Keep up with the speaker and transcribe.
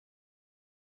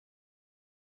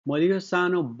मैले यो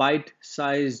सानो बाइट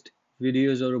साइज्ड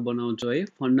भिडियोजहरू बनाउँछु है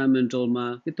फन्डामेन्टलमा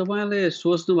के तपाईँले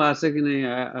सोच्नु भएको छ कि नै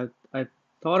I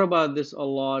thought about this a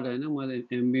lot होइन मैले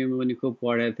एमबिएमा पनि खुब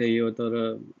पढेको थिएँ यो तर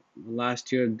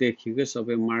लास्ट इयर देखियो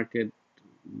सबै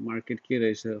मार्केट के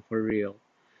रहेछ फर रियल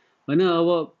होइन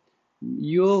अब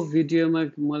यो भिडियोमा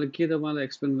मैले के तपाईँलाई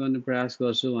एक्सप्लेन गर्ने प्रयास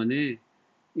गर्छु भने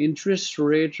इन्ट्रेस्ट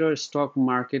रेट र स्टक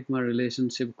मार्केटमा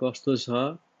रिलेसनसिप कस्तो छ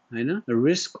होइन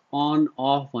रिस्क अन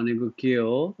अफ भनेको के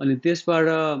हो अनि त्यसबाट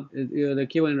यो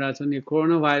के भनिरहेको छ भने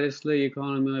कोरोना भाइरसले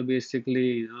इकोनोमीलाई बेसिकली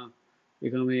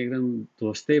इकोनोमी एकदम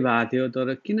ध्वस्तै भएको थियो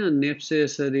तर किन नेप्से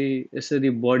यसरी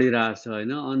यसरी बढिरहेछ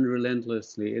होइन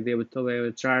अनरिलेन्टलेसली यदि अब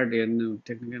तपाईँ चार्ट हेर्नु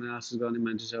टेक्निकल एनालिसिस गर्ने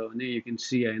मान्छे छ भने यु क्यान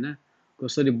सी होइन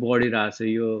कसरी बढिरहेछ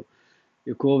यो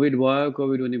कोभिड भयो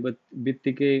कोभिड हुने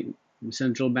बित्तिकै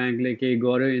सेन्ट्रल ब्याङ्कले केही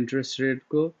गर्यो इन्ट्रेस्ट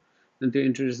रेटको अनि त्यो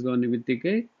इन्ट्रेस्ट गर्ने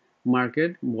बित्तिकै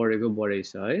मार्केट बढेको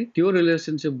बढेछ है त्यो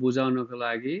रिलेसनसिप बुझाउनको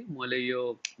लागि मैले यो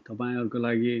तपाईँहरूको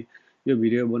लागि यो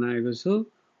भिडियो बनाएको छु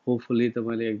होपफुली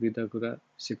तपाईँले एक दुईवटा कुरा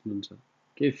सिक्नुहुन्छ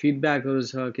केही फिडब्याकहरू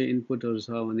छ केही इनपुटहरू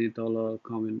छ भने तल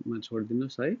कमेन्टमा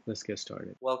छोडिदिनुहोस् है let's get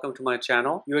started welcome to my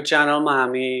channel यो च्यानलमा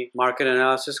हामी मार्केट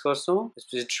एनालिसिस गर्छौँ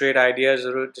त्यसपछि ट्रेड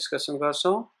आइडियाजहरू डिस्कसन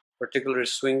गर्छौँ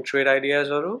particular swing trade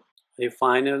आइडियाजहरू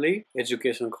finally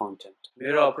educational content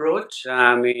मेरो approach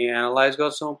हामी एनालाइज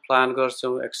गर्छौँ प्लान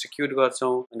गर्छौँ एक्जिक्युट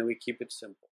गर्छौँ and we keep it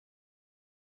simple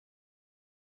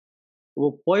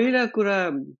अब पहिला कुरा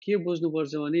के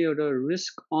बुझ्नुपर्छ भने एउटा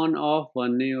रिस्क अन अफ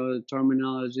भन्ने यो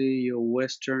टर्मिनोलोजी यो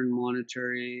वेस्टर्न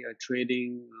मोनेटरी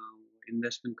ट्रेडिङ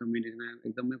इन्भेस्टमेन्ट कम्युनिटीमा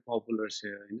एकदमै पपुलर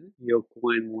छ होइन यो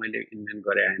कोइन मैले इन्भेन्ट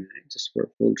गरे होइन just for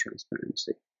full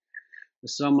transparency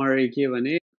summary के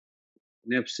भने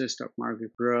नेप्से स्टक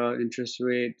मार्केट र इन्ट्रेस्ट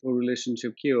रेटको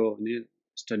रिलेसनसिप के हो भने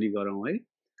स्टडी गरौँ है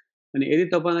अनि यदि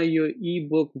तपाईँलाई यो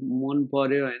बुक मन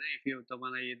पर्यो होइन इफ यो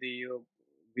तपाईँलाई यदि यो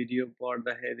भिडियो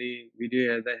पढ्दाखेरि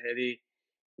भिडियो हेर्दाखेरि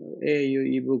ए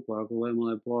यो बुक भएको भए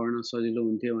मलाई पढ्न सजिलो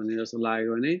हुन्थ्यो भन्ने जस्तो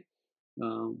लाग्यो भने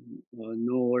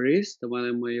नो वरिज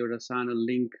तपाईँलाई म एउटा सानो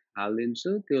लिङ्क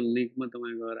हालिदिन्छु त्यो लिङ्कमा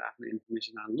तपाईँ गएर आफ्नो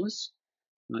इन्फर्मेसन हाल्नुहोस्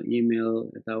इमेल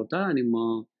यताउता अनि म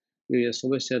यो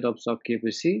सबै सेटअप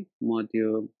सकिएपछि म त्यो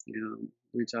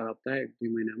 2-4 हप्ता 1-2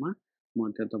 महिनामा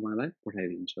म त्यो तपाईँलाई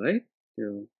पठाइदिन्छु है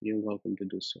त्यो you welcome to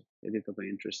do so यदि तपाईँ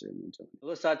इन्ट्रेस्टेड हुनुहुन्छ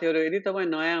हेलो साथीहरू यदि तपाईँ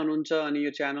नयाँ हुनुहुन्छ अनि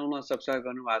यो च्यानलमा सब्सक्राइब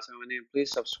गर्नु भएको छ भने प्लिज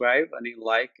सब्सक्राइब अनि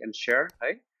लाइक एन्ड सेयर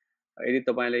है यदि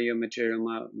तपाईँले यो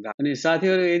मेटेरियलमा अनि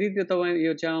साथीहरू यदि त्यो तपाईँ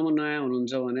यो च्यानलमा नयाँ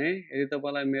हुनुहुन्छ भने यदि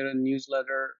तपाईँलाई मेरो न्युज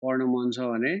लेटर पढ्न मन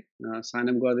छ भने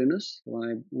साइन अप गरिदिनुहोस्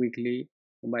तपाईँलाई विकली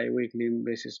बाई विकली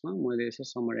बेसिसमा मैले यसो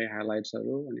समरी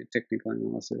हाइलाइट्सहरू अनि टेक्निकल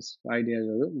एनालिसिस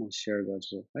आइडियाजहरू म सेयर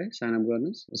गर्छु है साइन अप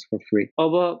गर्नुहोस् इट्स फर फ्री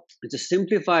अब इट्स अ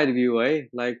सिम्प्लिफाइड भ्यू है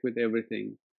लाइक विथ एभ्रिथिङ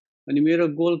अनि मेरो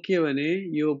गोल के भने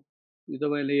यो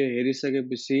तपाईँले यो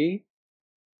हेरिसकेपछि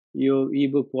यो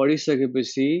इबुक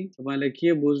पढिसकेपछि तपाईँलाई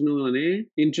के बुझ्नु भने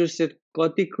इन्ट्रेस्ट रेट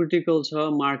कति क्रिटिकल छ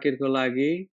मार्केटको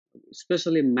लागि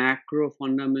स्पेसली म्याक्रो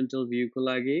फन्डामेन्टल भ्यूको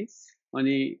लागि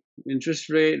अनि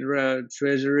इन्ट्रेस्ट रेट र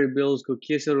ट्रेजरी बिल्सको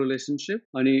के छ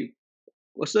रिलेसनसिप अनि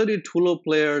कसरी ठुलो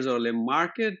प्लेयर्सहरूले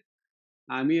मार्केट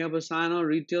हामी अब सानो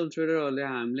रिटेल ट्रेडरहरूले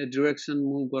हामीले डिरेक्सन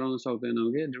मुभ गराउन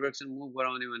सक्दैनौँ कि डिरेक्सन मुभ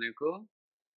गराउने भनेको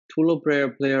ठुलो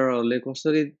प्लेयरहरूले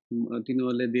कसरी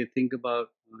तिनीहरूले they think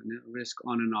about risk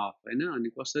on and of होइन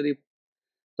अनि कसरी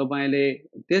तपाईँले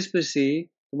त्यसपछि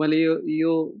तपाईँले यो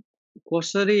यो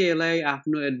कसरी यसलाई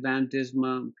आफ्नो एडभान्टेजमा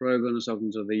प्रयोग गर्न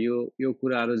सक्नुहुन्छ त यो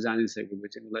कुराहरू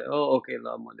जानिसकेपछि मलाई ओके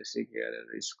ल मैले सिकेँ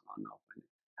risk on off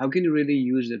how can you really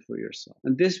use it for yourself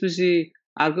अनि त्यसपछि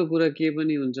अर्को कुरा के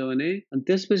पनि हुन्छ भने अनि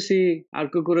त्यसपछि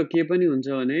अर्को कुरा के पनि हुन्छ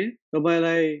भने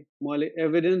तपाईँलाई मैले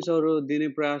एभिडेन्सहरू दिने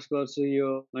प्रयास गर्छु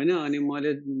यो होइन अनि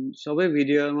मैले सबै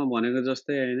भिडियोमा भनेको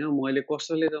जस्तै होइन मैले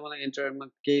कसैले तपाईँलाई इन्टरनेटमा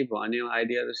केही भन्यो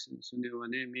आइडियाहरू सुन्यो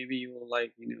भने maybe you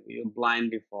like you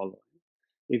blindly follow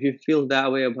if you feel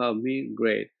that way about me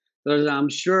great तर आइएम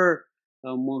स्योर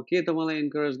म के तपाईँलाई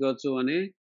इन्करेज गर्छु भने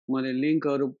मैले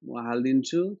लिङ्कहरू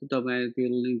हालिदिन्छु तपाईँ त्यो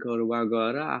लिङ्कहरूबाट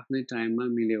गएर आफ्नै टाइममा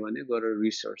मिल्यो भने गएर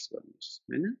रिसर्च गर्नुहोस्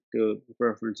होइन त्यो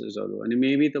प्रेफरेन्सेसहरू अनि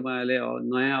मेबी तपाईँहरूले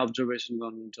नयाँ अब्जर्भेसन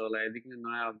गर्नुहुन्छ होला यदि किन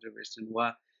नयाँ अब्जर्भेसन वा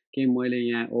केही मैले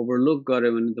यहाँ ओभरलुक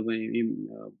गरेँ भने तपाईँ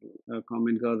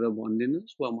कमेन्ट गरेर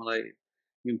भनिदिनुहोस् वा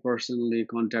मलाई पर्सनली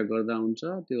कन्ट्याक्ट गर्दा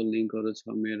हुन्छ त्यो लिङ्कहरू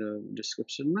छ मेरो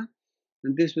डिस्क्रिप्सनमा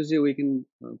and this was we can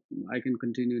I can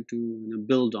continue to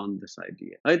build on this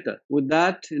idea right with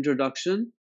that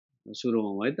introduction सुरु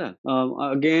हौँ है त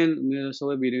अगेन मेरो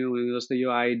सबै भिडियोमा भनेको जस्तै यो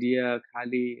आइडिया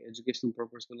खालि एजुकेसनल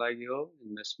पर्पजको लागि हो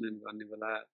इन्भेस्टमेन्ट गर्ने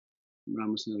बेला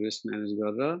राम्रोसँग रिस्क म्यानेज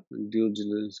गरेर ड्यु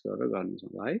डिलिजेन्स गरेर गर्नुहोस्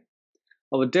होला है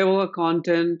अब डेभलप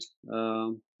कन्टेन्ट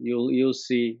you'll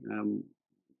see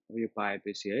यो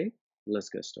पाएपछि है Let's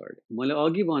get started. मैले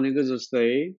अघि भनेको जस्तै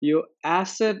यो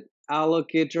एसेट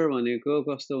एलोकेटर भनेको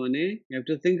कस्तो भने you have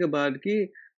to think about कि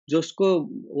जसको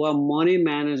वा मनी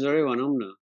म्यानेजरै भनौँ न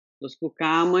जसको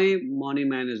कामै मनी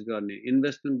म्यानेज गर्ने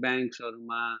इन्भेस्टमेन्ट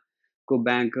ब्याङ्क्सहरूमा को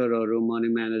ब्याङ्करहरू मनी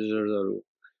म्यानेजर्सहरू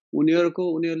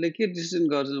उनीहरूले के डिसिजन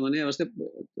गर्छन् भने जस्तै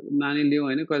मानिलिउँ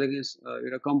होइन कहिलेकाहीँ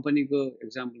एउटा कम्पनीको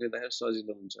इक्जाम्पल लिँदाखेरि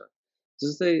सजिलो हुन्छ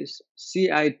जस्तै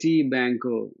सिआइटी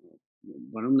ब्याङ्कको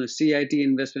भनौँ न सिआइटी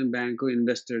इन्भेस्टमेन्ट ब्याङ्कको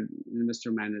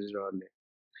इन्भेस्टर म्यानेजरहरूले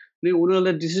अनि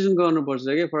उनीहरूले डिसिजन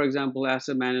गर्नुपर्छ कि फर इक्जाम्पल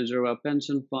एसेट म्यानेजर वा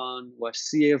पेन्सन फन्ड वा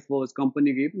सिएफओज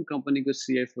कम्पनीको इभन कम्पनीको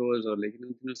सिएफओजहरूले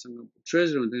किनभने तिनीहरूसँग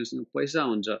ट्रेजर हुन्छ तिनीहरूसँग पैसा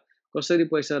हुन्छ कसरी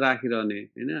पैसा राखिरहने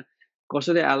होइन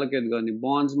कसरी एलोकेट गर्ने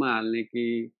बन्ड्समा हाल्ने कि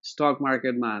स्टक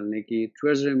मार्केटमा हाल्ने कि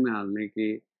ट्रेजरीमा हाल्ने कि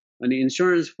अनि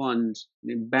इन्सुरेन्स फन्ड्स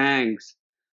अनि ब्याङ्क्स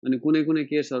अनि कुनै कुनै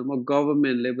केसहरूमा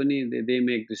गभर्मेन्टले पनि दे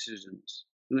मेक डिसिजन्स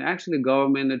एक्चुअली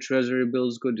गभर्मेन्टले ट्रेजरी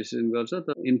बिल्सको डिसिजन गर्छ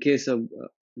तर इन केस अफ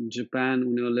जापान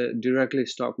उनीहरूले directly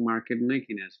stock मार्केटमै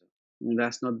किनेछ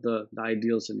that's not the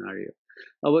ideal scenario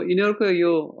अब यिनीहरूको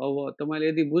यो अब तपाईँले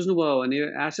यदि बुझ्नुभयो भने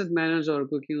एसेट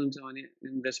म्यानेजरहरूको के हुन्छ भने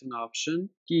इन्भेस्टमेन्ट अप्सन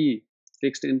कि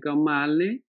फिक्स्ड इन्कममा हाल्ने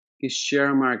कि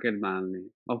सेयर मार्केटमा हाल्ने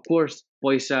अफकोर्स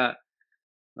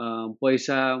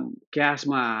पैसा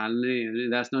क्यासमा हाल्ने भने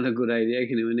that's not a good idea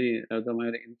किनभने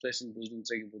तपाईँले इन्फ्लेसन बुझ्नुहुन्छ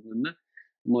कि बुझ्नुहुन्न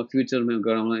म फ्युचरमा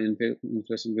गराउँला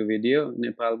इन्फ्लेसनको भिडियो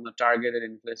नेपालमा टार्गेटेड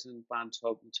इन्फ्लेसन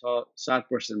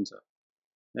 5-6-7% छ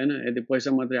होइन यदि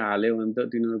पैसा मात्रै हाल्यो भने त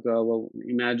तिनीहरूको अब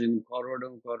इमेजिन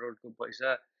करोडौँ करोडको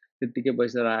पैसा त्यत्तिकै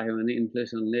पैसा राख्यो भने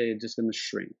इन्फ्लेसनले जस्ट गर्न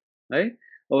श्रिङ्क है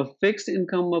अब फिक्स्ड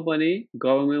इन्कममा पनि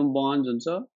गभर्मेन्ट बन्ड्स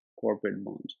हुन्छ कोर्पोरेट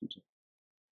बन्ड्स हुन्छ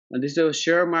त्यसो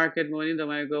सेयर मार्केटमा पनि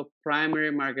तपाईँको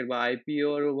प्राइमेरी मार्केट भयो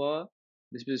आइपिओहरू भयो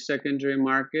त्यसपछि सेकेन्डरी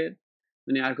मार्केट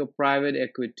अनि अर्को प्राइभेट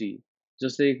इक्विटी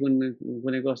जस्तै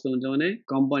कुनै कस्तो हुन्छ भने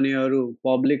कम्पनीहरू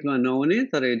पब्लिकमा नहुने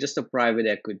तर जस्ट अ प्राइभेट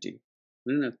इक्विटी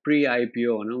होइन न प्री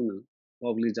आइपिओ भनौँ न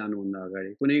पब्लिक जानुभन्दा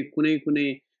अगाडि कुनै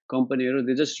कम्पनीहरू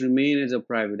they just remain as a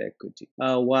private equity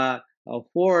वा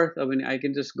फोर्थ अब I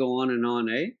can just go on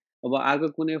है अब अर्को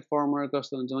कुनै फर्मर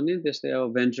कस्तो हुन्छ भने त्यस्तै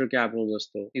अब भेन्चर क्यापिटल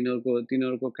जस्तो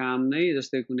तिनीहरूको काम नै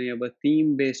जस्तै कुनै अब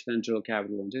थिम बेस्ड भेन्चर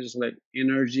क्यापिटल हुन्छ जस्तो लाइक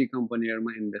एनर्जी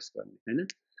कम्पनीहरूमा इन्भेस्ट गर्ने होइन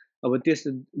अब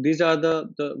त्यस्तो these are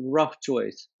the rough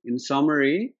choice in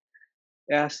summary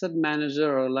asset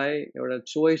म्यानेजरहरूलाई एउटा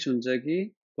चोइस हुन्छ कि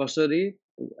कसरी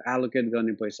एलोकेट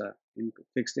गर्ने पैसा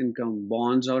फिक्स्ड इन्कम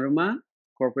बन्ड्सहरूमा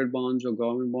कोर्पोरेट बन्ड्स वा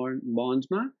गभर्मेन्ट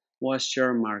बन्ड्समा वा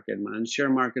सेयर मार्केटमा अनि सेयर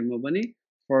मार्केटमा पनि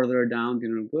फर्दर डाउन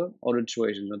तिनीहरूको अरू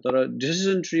चोइस हुन्छ तर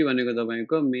डिसिजन ट्री भनेको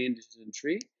तपाईँको main decision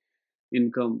tree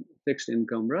income fixed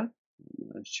income र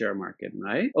सेयर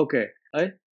मार्केटमा है ओके है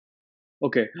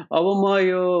ओके अब म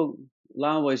यो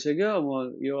लामो भइसक्यो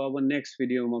अब यो अब नेक्स्ट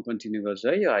भिडियोमा कन्टिन्यू गर्छु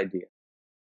है यो आइडिया